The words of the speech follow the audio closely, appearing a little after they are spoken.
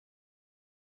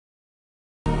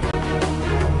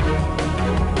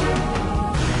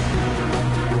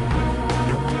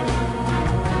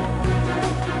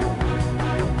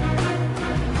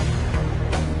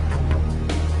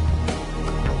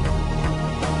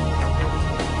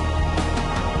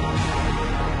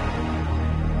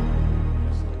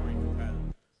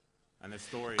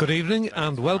Good evening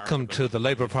and welcome to the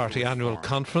Labour Party annual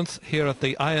conference here at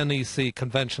the INEC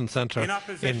Convention Centre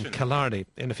in Killarney.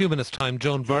 In a few minutes' time,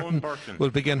 Joan Burton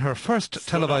will begin her first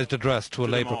televised address to a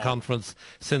Labour conference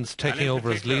since taking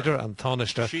over as leader and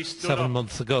Taoiseach 7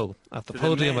 months ago. At the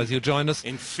podium, as you join us,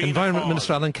 Environment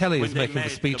Minister Alan Kelly is making the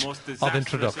speech of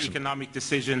introduction. Economic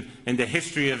decision in the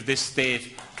history of this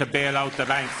state to bail out the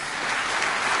banks.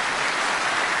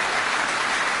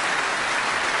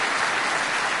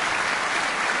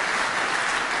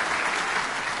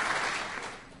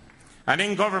 And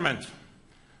in government,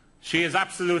 she has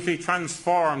absolutely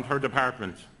transformed her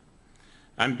department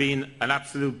and been an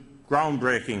absolute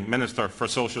groundbreaking Minister for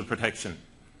Social Protection.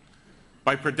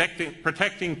 By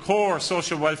protecting core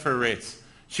social welfare rates,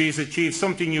 she has achieved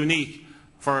something unique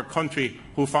for a country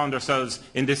who found ourselves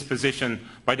in this position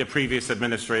by the previous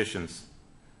administrations.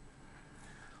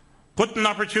 Putting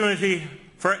opportunity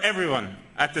for everyone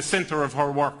at the centre of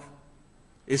her work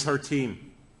is her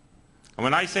team. And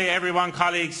when I say everyone,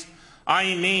 colleagues,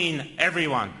 I mean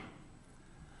everyone.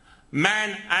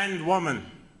 Man and woman,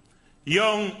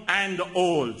 young and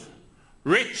old,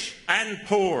 rich and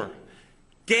poor,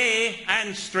 gay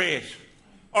and straight,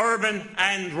 urban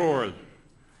and rural.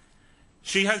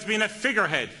 She has been a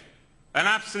figurehead, an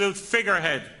absolute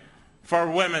figurehead for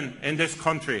women in this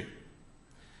country.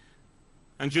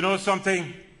 And you know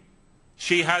something?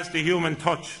 She has the human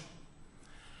touch.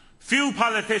 Few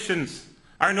politicians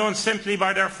are known simply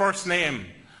by their first name.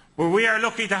 But we are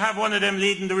lucky to have one of them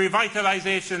leading the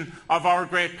revitalisation of our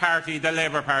great party, the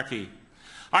Labour Party.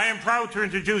 I am proud to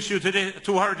introduce you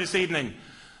to her this evening.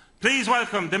 Please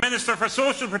welcome the Minister for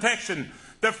Social Protection,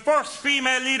 the first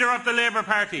female leader of the Labour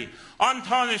Party, An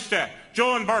Taoiseach,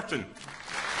 Joan Burton.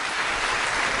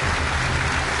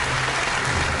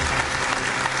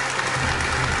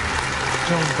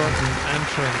 Joan Burton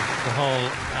entering the hall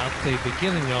at the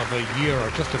beginning of a year,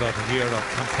 or just about a year, of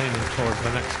campaigning towards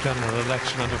the next general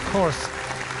election. And of course,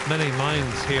 many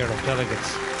minds here of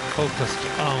delegates focused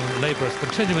on Labour's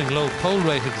continuing low poll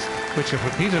ratings, which if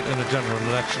repeated in a general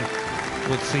election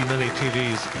would see many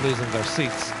TDs losing their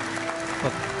seats.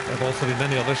 But there have also been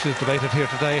many other issues debated here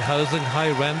today: housing,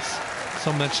 high rents,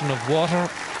 some mention of water,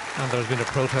 and there's been a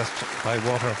protest by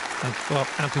water and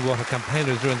anti-water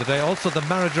campaigners during the day. Also the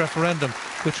marriage referendum,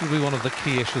 which will be one of the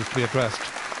key issues to be addressed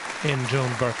in Joan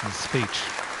Burton's speech.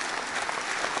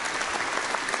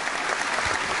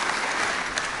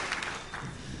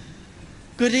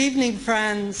 Good evening,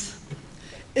 friends.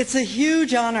 It's a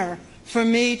huge honour for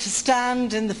me to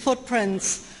stand in the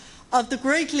footprints of the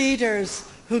great leaders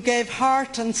who gave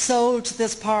heart and soul to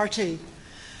this party.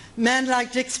 Men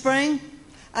like Dick Spring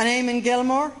and Eamon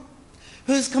Gilmore,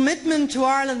 whose commitment to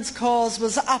Ireland's cause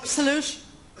was absolute,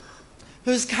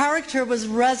 whose character was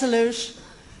resolute,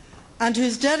 and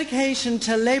whose dedication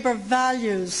to Labour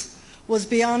values was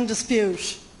beyond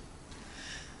dispute.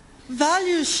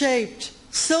 Values shaped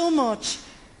so much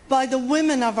by the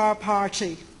women of our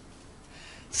party.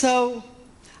 So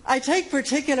I take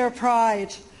particular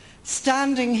pride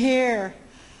standing here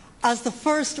as the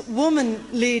first woman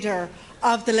leader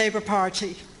of the Labour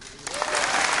Party.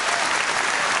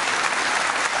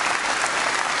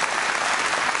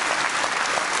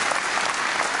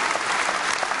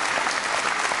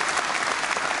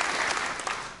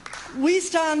 We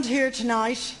stand here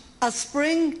tonight as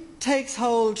spring takes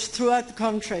hold throughout the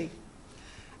country.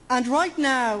 And right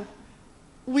now,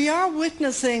 we are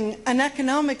witnessing an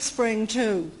economic spring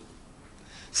too.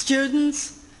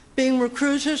 Students being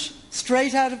recruited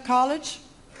straight out of college.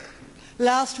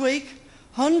 Last week,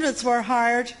 hundreds were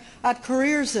hired at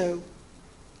Career Zoo.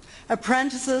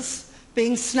 Apprentices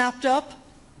being snapped up.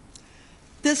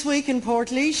 This week in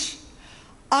Portlaoise,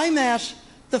 I met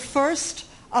the first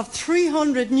of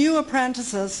 300 new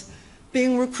apprentices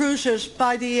being recruited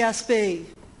by the ESB.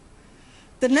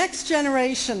 The next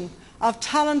generation of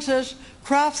talented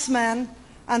craftsmen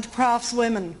and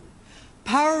craftswomen,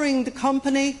 powering the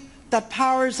company that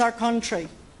powers our country.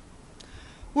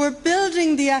 We're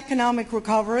building the economic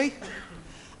recovery,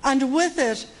 and with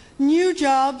it, new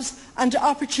jobs and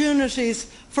opportunities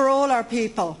for all our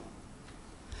people.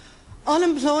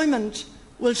 Unemployment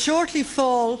will shortly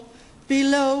fall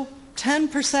below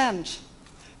 10%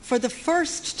 for the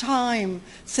first time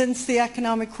since the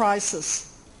economic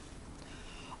crisis.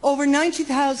 Over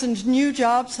 90,000 new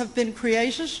jobs have been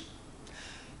created.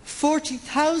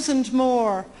 40,000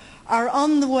 more are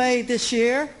on the way this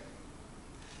year.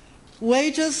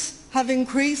 Wages have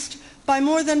increased by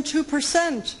more than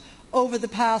 2% over the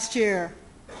past year.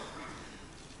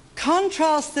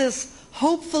 Contrast this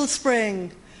hopeful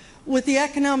spring with the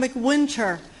economic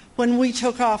winter when we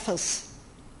took office,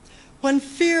 when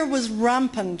fear was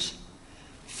rampant,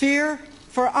 fear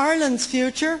for Ireland's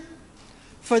future,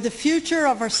 for the future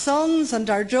of our sons and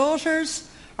our daughters,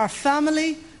 our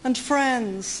family and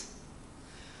friends.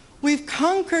 We've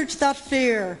conquered that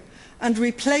fear and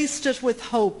replaced it with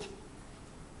hope.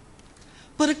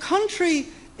 But a country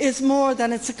is more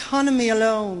than its economy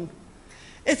alone.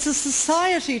 It's a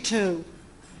society too.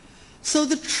 So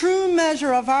the true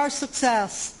measure of our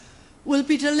success will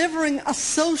be delivering a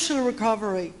social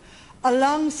recovery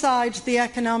alongside the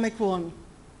economic one,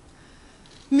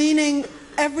 meaning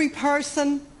every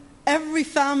person, every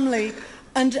family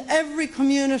and every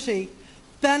community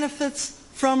benefits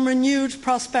from renewed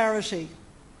prosperity.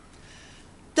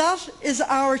 That is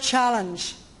our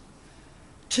challenge,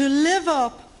 to live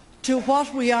up to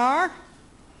what we are,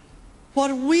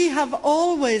 what we have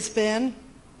always been.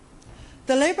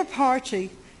 The Labour Party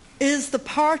is the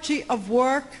party of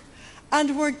work,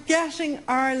 and we're getting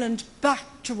Ireland back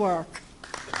to work.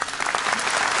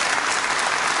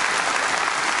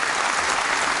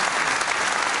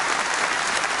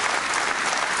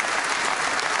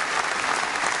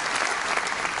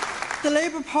 The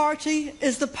Labour Party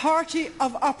is the party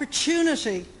of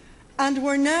opportunity, and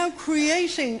we're now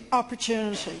creating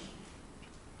opportunity.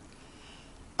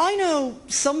 I know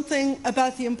something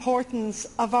about the importance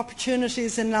of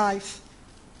opportunities in life.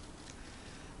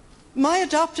 My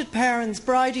adopted parents,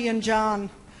 Bridie and John,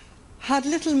 had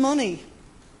little money,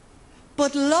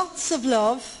 but lots of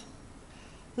love,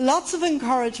 lots of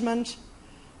encouragement,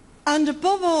 and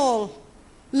above all,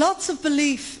 lots of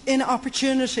belief in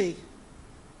opportunity.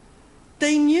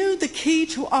 They knew the key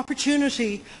to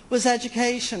opportunity was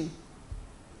education.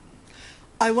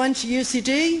 I went to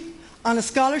UCD on a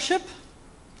scholarship.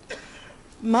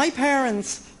 My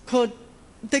parents could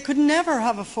never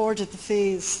have afforded the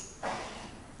fees.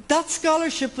 That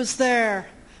scholarship was there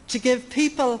to give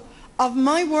people of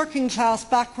my working class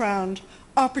background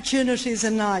opportunities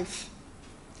in life.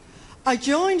 I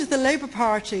joined the Labour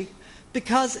Party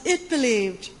because it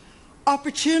believed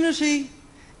opportunity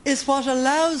is what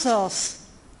allows us,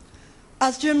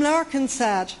 as Jim Larkin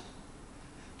said,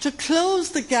 to close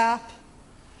the gap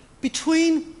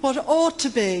between what ought to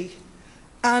be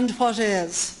and what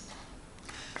is.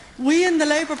 We in the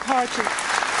Labour Party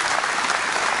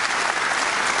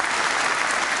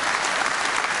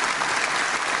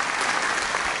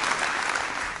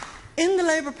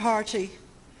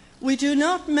we do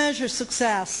not measure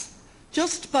success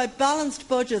just by balanced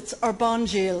budgets or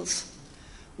bond yields.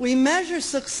 We measure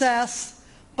success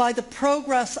by the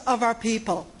progress of our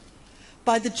people,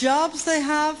 by the jobs they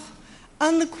have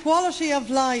and the quality of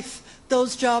life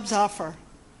those jobs offer,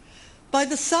 by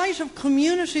the sight of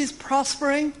communities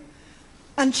prospering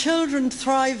and children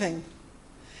thriving.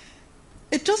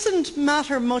 It doesn't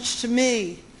matter much to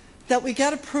me that we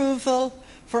get approval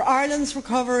for Ireland's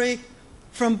recovery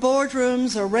from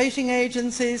boardrooms or rating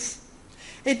agencies.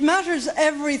 It matters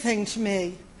everything to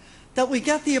me that we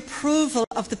get the approval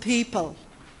of the people.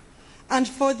 And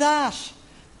for that,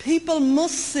 people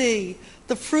must see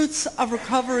the fruits of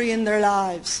recovery in their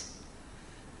lives.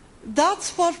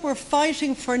 That's what we're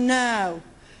fighting for now,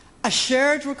 a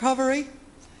shared recovery,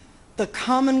 the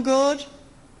common good,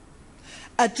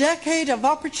 a decade of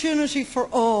opportunity for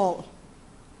all.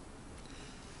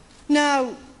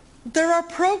 Now, there are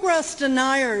progress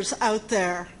deniers out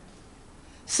there.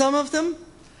 Some of them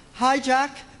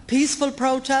hijack peaceful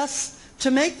protests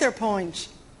to make their point.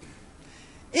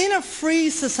 In a free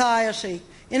society,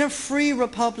 in a free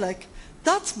republic,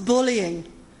 that's bullying.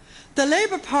 The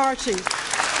Labour Party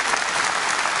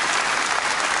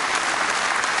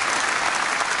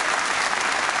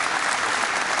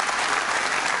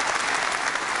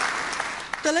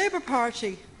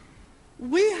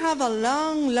we have a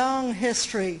long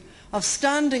history of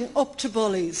standing up to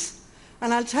bullies.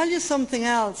 And I'll tell you something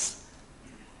else.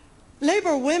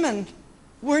 Labour women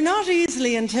were not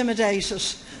easily intimidated,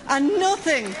 and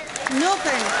nothing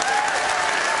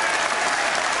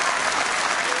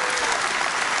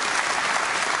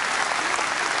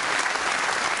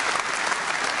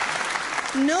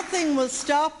will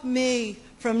stop me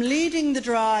from leading the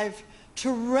drive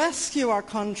to rescue our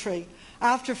country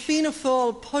after Fianna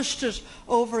Fáil pushed it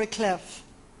over a cliff.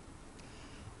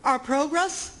 Our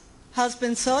progress has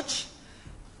been such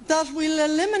that we'll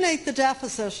eliminate the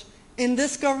deficit in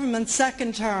this government's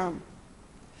second term.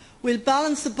 We'll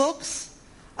balance the books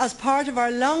as part of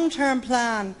our long-term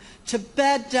plan to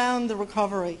bed down the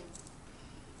recovery.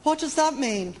 What does that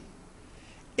mean?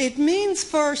 It means,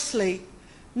 firstly,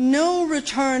 no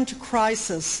return to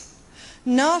crisis,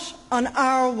 not on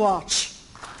our watch.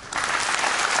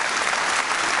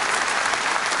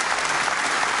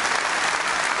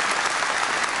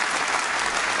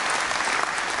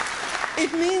 It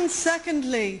It means,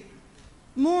 secondly,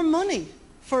 more money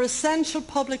for essential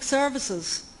public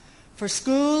services, for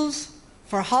schools,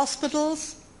 for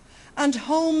hospitals, and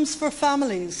homes for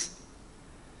families.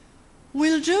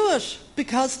 We'll do it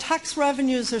because tax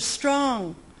revenues are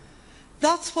strong.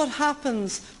 That's what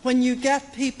happens when you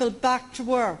get people back to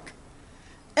work.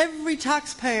 Every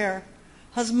taxpayer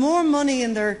has more money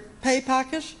in their pay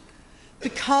packet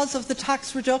because of the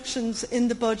tax reductions in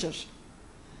the budget.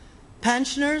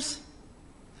 Pensioners,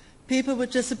 people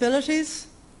with disabilities,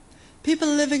 people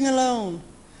living alone,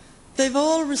 they've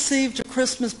all received a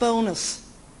Christmas bonus.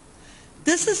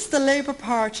 This is the Labour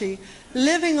Party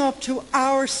living up to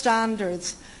our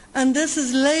standards, and this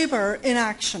is Labour in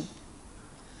action.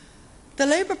 The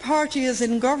Labour Party is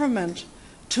in government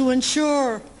to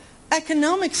ensure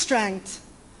economic strength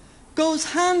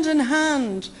goes hand in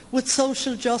hand with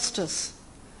social justice,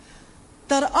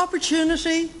 that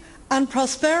opportunity and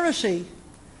prosperity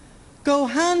go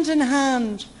hand in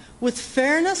hand with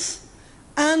fairness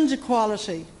and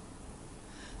equality,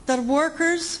 that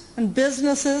workers and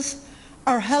businesses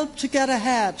are helped to get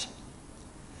ahead,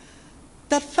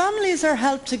 that families are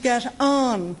helped to get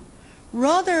on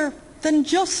rather than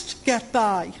just get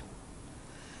by,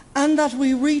 and that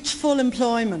we reach full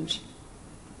employment,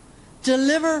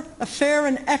 deliver a fair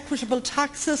and equitable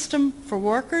tax system for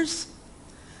workers,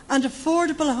 and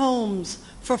affordable homes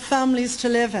for families to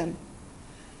live in.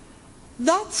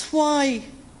 That's why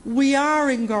we are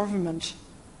in government.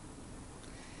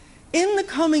 In the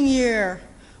coming year,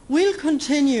 we'll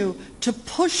continue to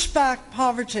push back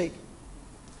poverty.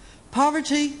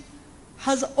 Poverty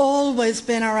has always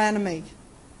been our enemy,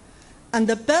 and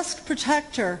the best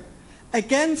protector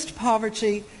against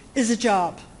poverty is a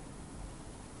job.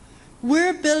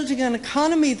 We're building an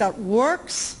economy that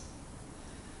works,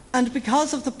 and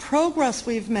because of the progress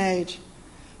we've made,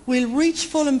 we'll reach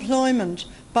full employment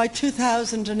by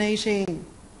 2018.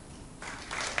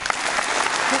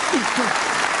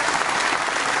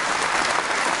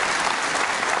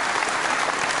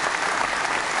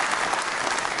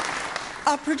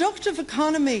 A productive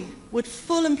economy with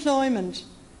full employment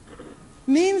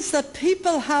means that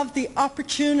people have the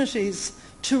opportunities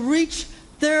to reach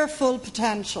their full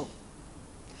potential.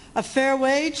 A fair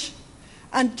wage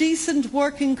and decent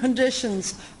working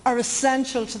conditions are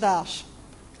essential to that.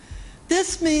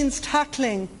 This means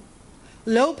tackling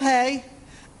low pay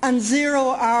and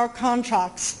zero-hour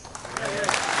contracts.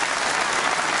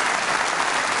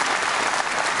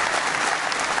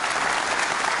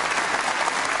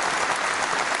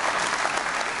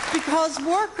 Because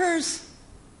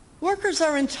workers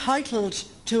are entitled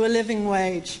to a living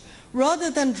wage rather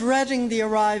than dreading the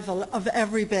arrival of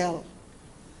every bill.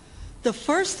 The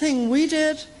first thing we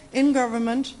did in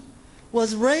government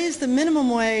was raise the minimum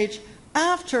wage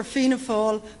after Fianna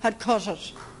Fáil had cut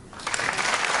it.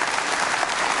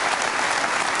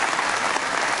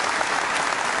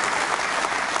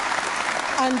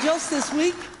 And just this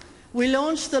week, we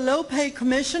launched the Low Pay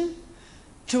Commission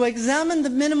to examine the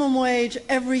minimum wage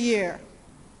every year.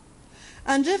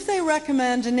 And if they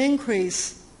recommend an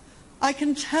increase, I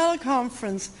can tell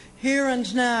conference here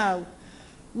and now,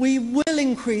 we will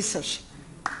increase it.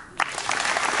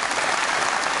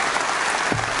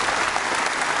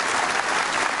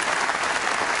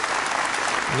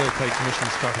 The Low Pay Commission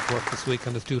started work this week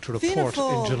and is due to report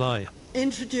in July.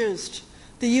 Introduced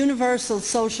the universal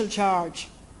social charge.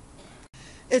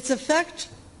 Its effect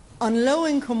on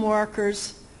low-income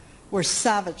workers were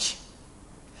savage.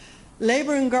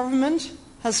 Labour in government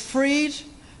has freed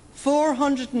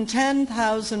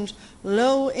 410,000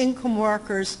 low-income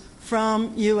workers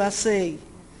from USC.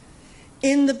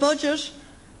 In the budget,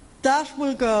 that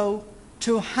will go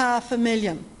to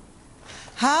 500,000.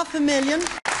 500,000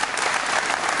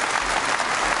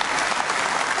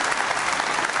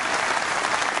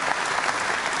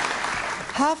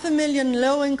 500,000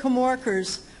 low-income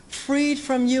workers freed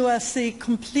from USC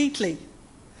completely,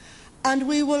 and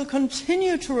we will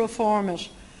continue to reform it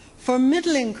for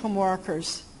middle-income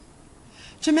workers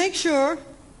to make sure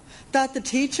that the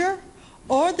teacher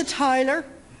or the tiler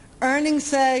earning,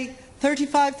 say,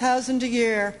 35,000 a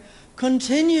year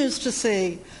continues to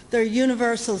see their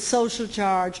universal social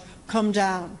charge come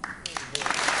down.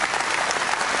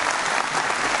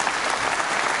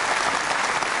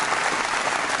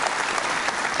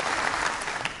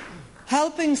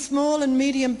 Helping small and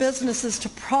medium businesses to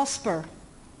prosper,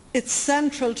 it's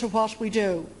central to what we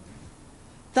do.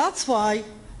 That's why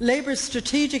Labour's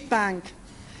strategic bank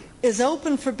is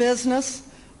open for business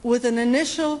with an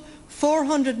initial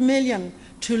 400 million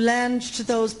to lend to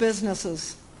those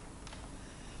businesses.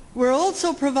 We're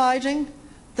also providing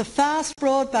the the fast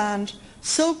broadband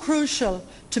so crucial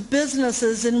to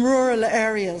businesses in rural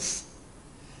areas.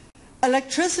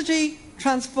 Electricity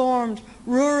transformed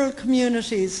rural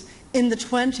communities in the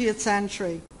 20th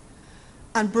century,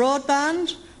 and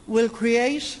broadband will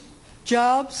create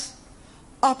jobs,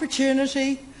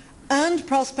 opportunity and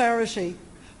prosperity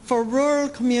for rural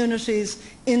communities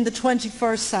in the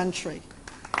 21st century.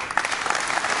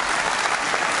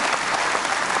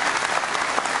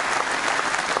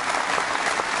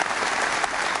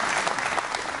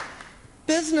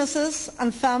 Businesses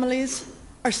and families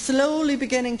are slowly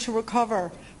beginning to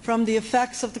recover from the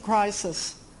effects of the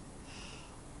crisis.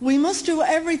 We must do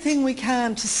everything we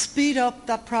can to speed up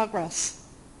that progress.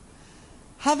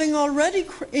 Having already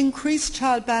increased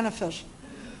child benefit,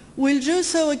 we'll do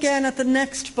so again at the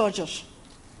next budget.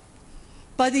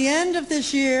 By the end of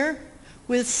this year,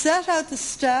 we'll set out the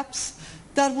steps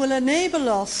that will enable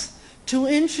us to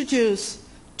introduce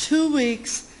 2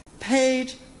 weeks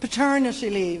paid paternity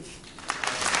leave.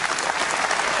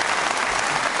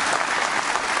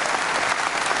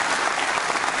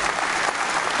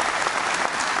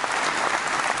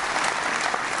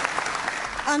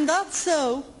 And that's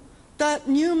so that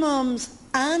new mums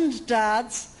and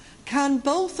dads can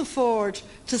both afford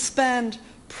to spend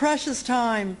precious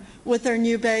time with their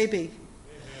new baby.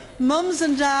 Mums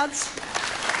and dads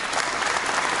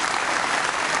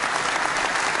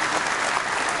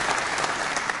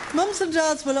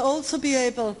will also be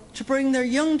able to bring their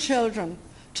young children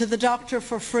to the doctor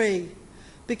for free,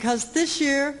 because this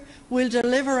year we'll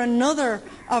deliver another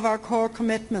of our core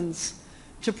commitments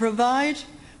to provide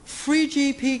free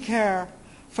GP care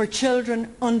for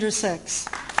children under 6.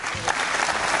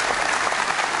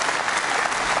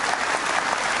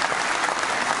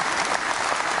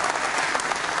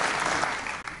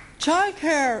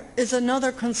 Childcare is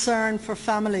another concern for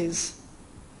families.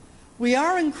 We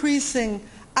are increasing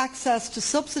access to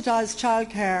subsidised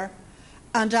childcare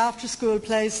and after-school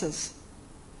places.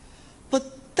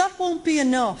 But that won't be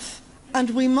enough, and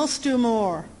we must do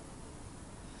more.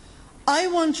 I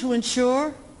want to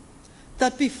ensure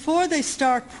that before they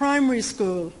start primary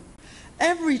school,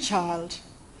 every child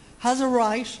has a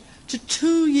right to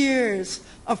 2 years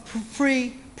of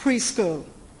free preschool.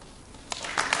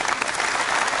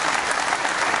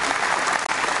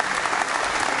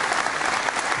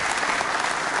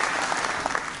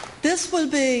 This will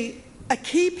be a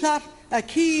key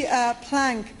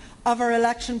plank of our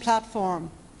election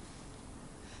platform.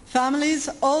 Families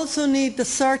also need the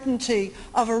certainty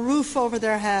of a roof over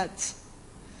their heads.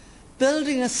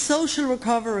 Building a social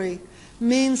recovery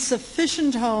means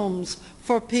sufficient homes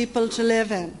for people to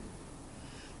live in.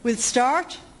 We'll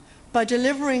start by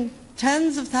delivering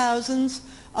tens of thousands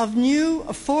of new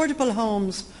affordable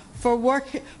homes for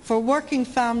working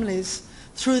families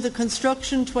through the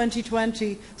Construction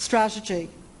 2020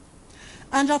 strategy.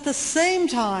 And at the same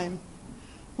time,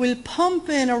 we'll pump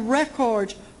in a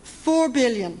record $4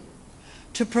 billion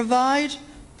to provide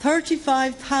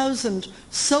 35,000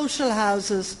 social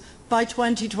houses by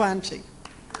 2020.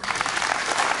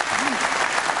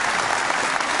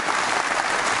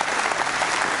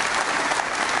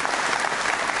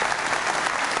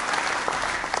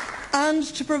 And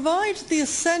to provide the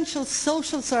essential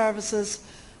social services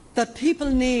that people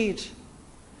need,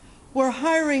 we're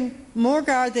hiring more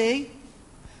Gardaí,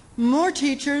 more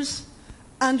teachers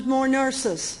and more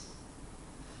nurses.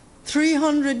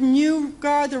 300 new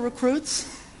Garda recruits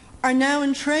are now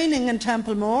in training in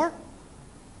Templemore.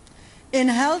 In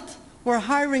health, we're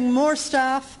hiring more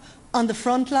staff on the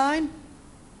front line.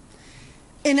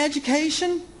 In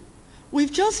education,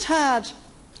 we've just had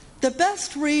the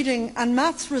best reading and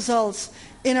maths results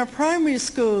in our primary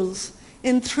schools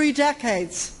in 3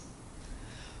 decades.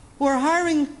 We're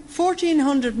hiring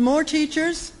 1,400 more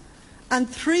teachers and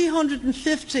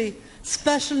 350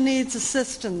 special needs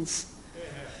assistants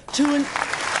to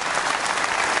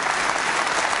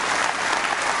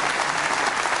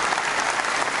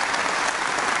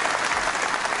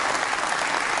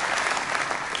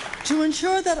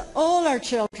ensure that all our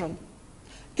children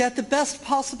get the best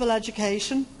possible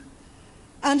education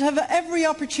and have every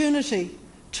opportunity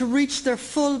to reach their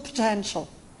full potential.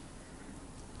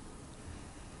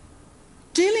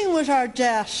 Dealing with our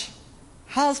debt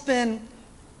has been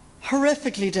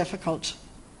horrifically difficult.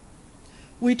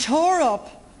 We tore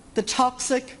up the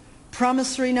toxic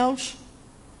promissory note.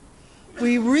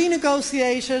 We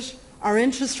renegotiated our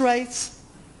interest rates.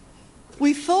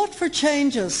 We fought for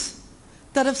changes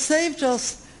that have saved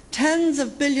us tens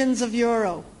of billions of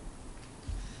euro.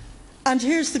 And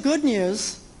here's the good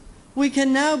news. We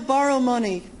can now borrow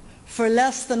money for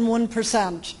less than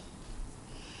 1%.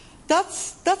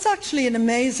 That's actually an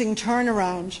amazing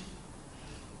turnaround.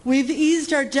 We've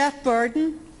eased our debt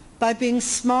burden by being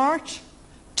smart,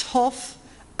 tough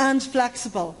and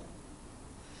flexible.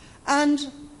 And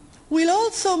we'll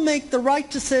also make the right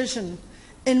decision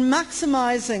in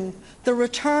maximising the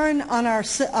return on our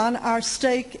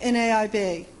stake in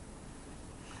AIB.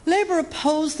 Labour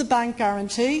opposed the bank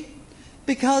guarantee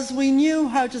because we knew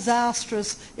how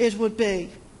disastrous it would be.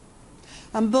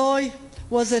 And boy,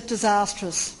 was it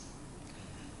disastrous.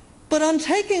 But on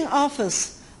taking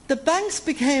office, the banks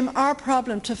became our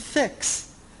problem to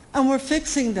fix, and we're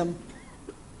fixing them.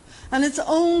 And it's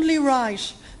only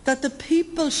right that the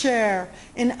people share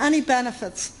in any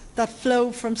benefits that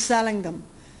flow from selling them.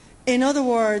 In other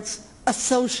words, a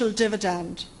social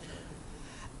dividend.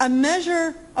 A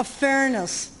measure of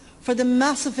fairness for the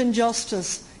massive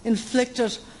injustice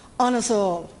inflicted on us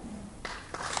all.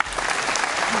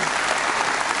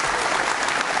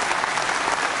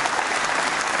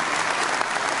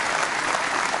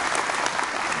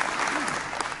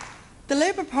 The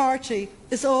Labour Party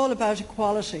is all about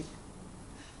equality.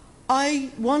 I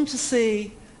want to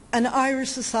see an Irish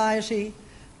society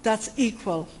that's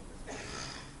equal.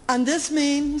 And this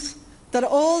means that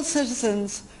all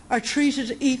citizens are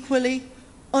treated equally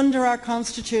under our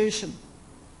Constitution.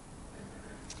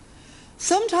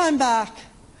 Some time back,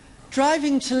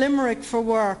 driving to Limerick for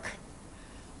work,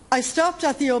 I stopped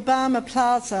at the Obama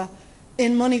Plaza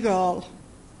in Moneygall,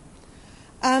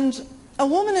 and a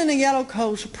woman in a yellow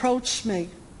coat approached me,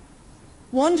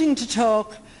 wanting to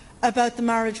talk about the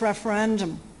marriage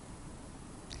referendum.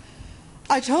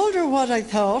 I told her what I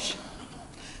thought,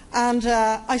 and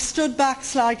I stood back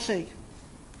slightly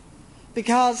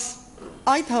because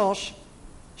I thought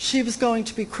she was going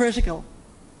to be critical.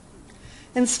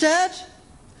 Instead,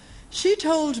 she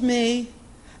told me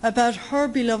about her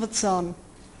beloved son,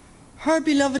 her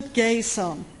beloved gay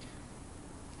son,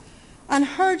 and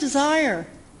her desire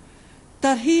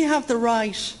that he have the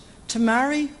right to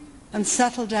marry and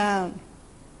settle down.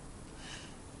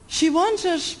 She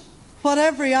wanted what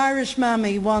every Irish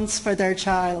mammy wants for their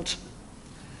child.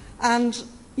 And,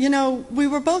 you know, we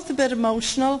were both a bit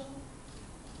emotional.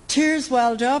 Tears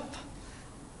welled up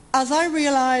as I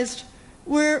realised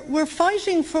we're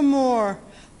fighting for more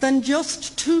than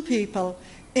just two people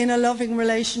in a loving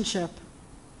relationship.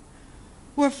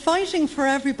 We're fighting for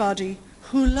everybody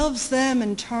who loves them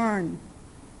in turn.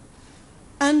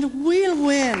 And we'll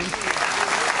win.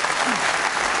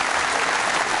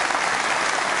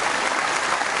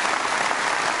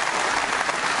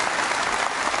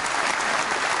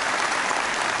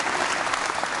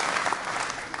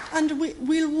 And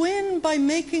we'll win by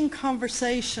making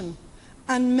conversation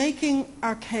and making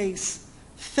our case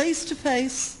face to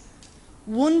face,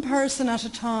 one person at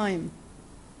a time,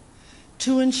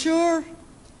 to ensure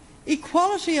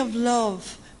equality of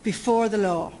love before the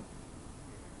law.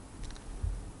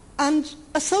 And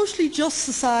a socially just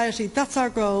society, that's our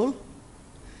goal.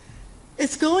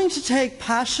 It's going to take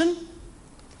passion,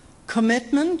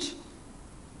 commitment,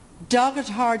 dogged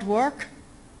hard work,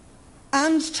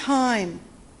 and time.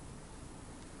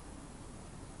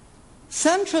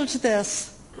 Central to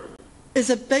this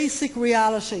is a basic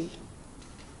reality.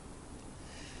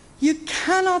 You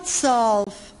cannot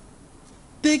solve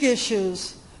big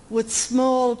issues with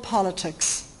small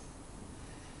politics.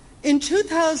 In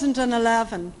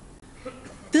 2011,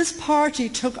 this party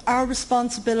took our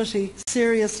responsibility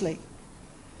seriously.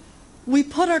 We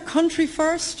put our country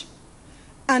first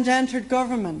and entered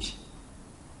government.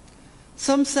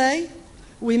 Some say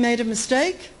we made a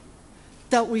mistake,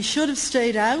 that we should have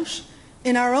stayed out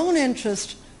in our own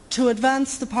interest to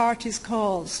advance the party's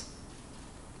cause.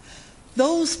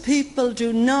 Those people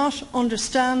do not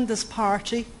understand this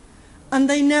party, and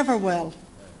they never will.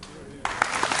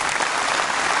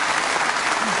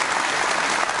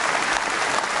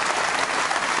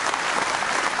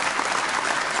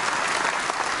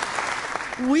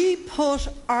 We put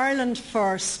Ireland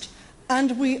first,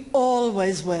 and we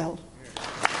always will.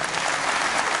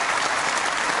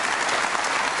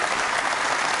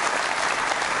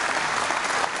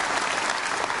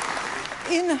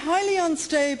 In highly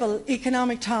unstable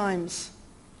economic times,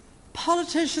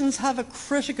 politicians have a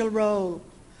critical role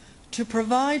to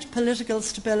provide political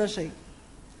stability.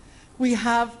 We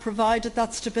have provided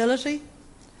that stability,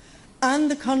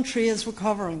 and the country is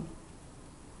recovering.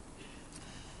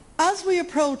 As we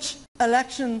approach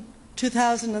election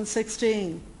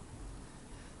 2016,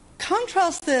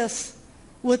 contrast this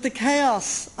with the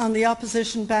chaos on the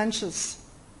opposition benches.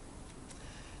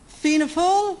 Fianna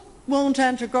Fáil won't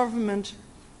enter government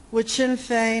with Sinn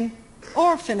Féin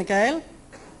or Fine Gael.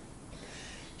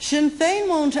 Sinn Féin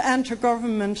won't enter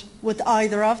government with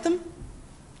either of them.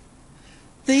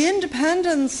 The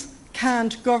independents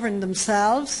can't govern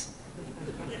themselves.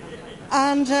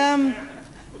 And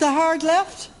the hard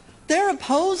left, they're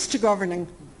opposed to governing.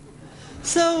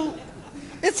 So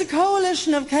it's a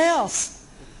coalition of chaos,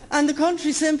 and the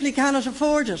country simply cannot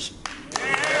afford it.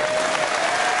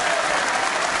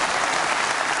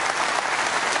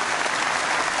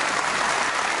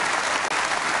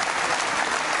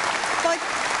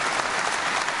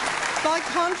 By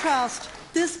contrast,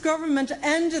 this government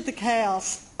ended the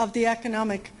chaos of the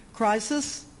economic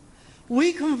crisis.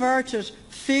 We converted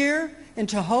fear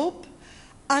into hope,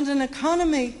 and an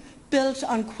economy built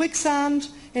on quicksand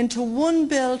into one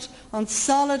built on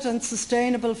solid and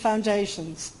sustainable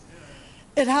foundations.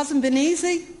 It hasn't been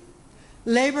easy.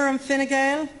 Labour and Fine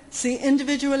Gael see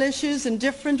individual issues in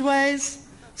different ways,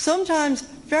 sometimes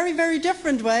very, very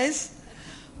different ways.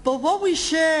 But what we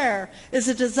share is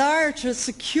a desire to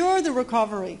secure the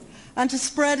recovery and to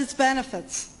spread its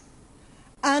benefits.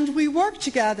 And we work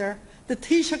together, the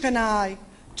Taoiseach and I,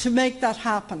 to make that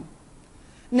happen.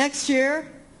 Next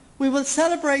year, we will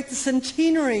celebrate the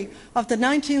centenary of the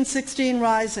 1916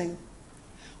 Rising.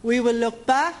 We will look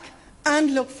back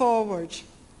and look forward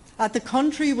at the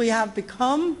country we have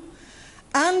become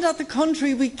and at the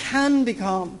country we can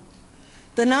become.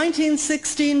 The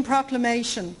 1916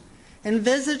 proclamation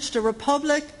envisaged a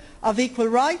republic of equal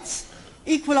rights,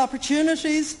 equal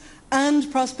opportunities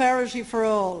and prosperity for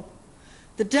all.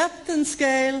 The depth and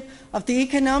scale of the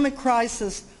economic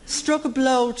crisis struck a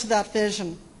blow to that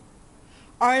vision.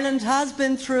 Ireland has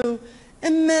been through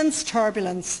immense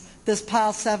turbulence this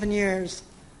past 7 years,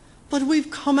 but we've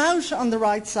come out on the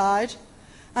right side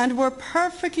and we're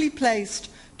perfectly placed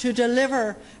to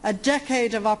deliver a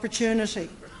decade of opportunity.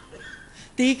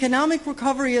 The economic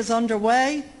recovery is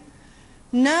underway.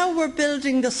 Now we're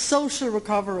building the social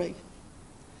recovery.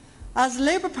 As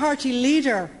Labour Party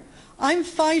leader, I'm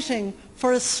fighting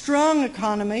for a strong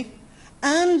economy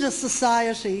and a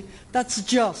society that's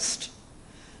just.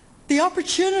 The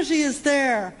opportunity is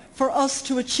there for us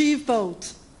to achieve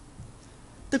both.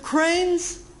 The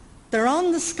cranes, they're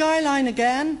on the skyline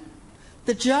again.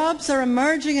 The jobs are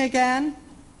emerging again.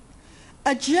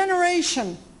 A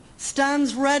generation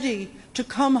stands ready to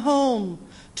come home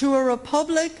to a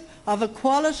republic of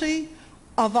equality,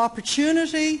 of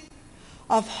opportunity,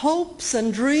 of hopes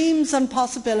and dreams and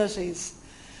possibilities.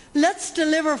 Let's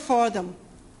deliver for them.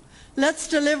 Let's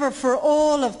deliver for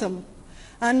all of them.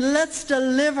 And let's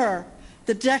deliver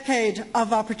the decade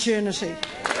of opportunity. And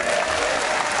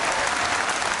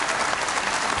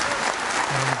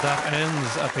that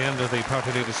ends at the end of the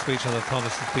party leader's speech and the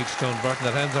Thomas's speech, Joan Burton.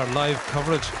 That ends our live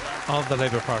coverage of the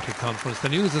Labour Party conference. The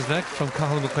news is next from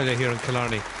Cathal McCullough here in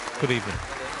Killarney. Good evening.